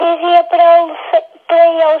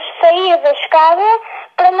escada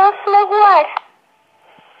para não se magoar.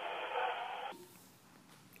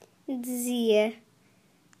 Dizia: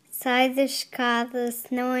 sai da escada,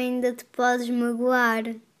 senão ainda te podes magoar.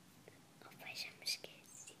 Já me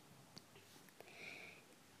esqueci.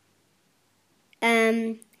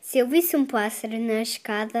 Se eu visse um pássaro na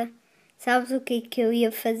escada, sabes o que eu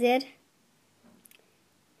ia fazer?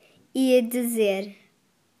 Ia dizer: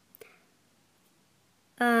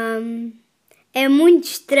 é muito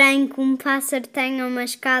estranho que um pássaro tenha uma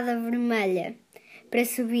escada vermelha para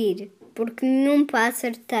subir, porque nenhum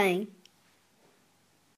pássaro tem.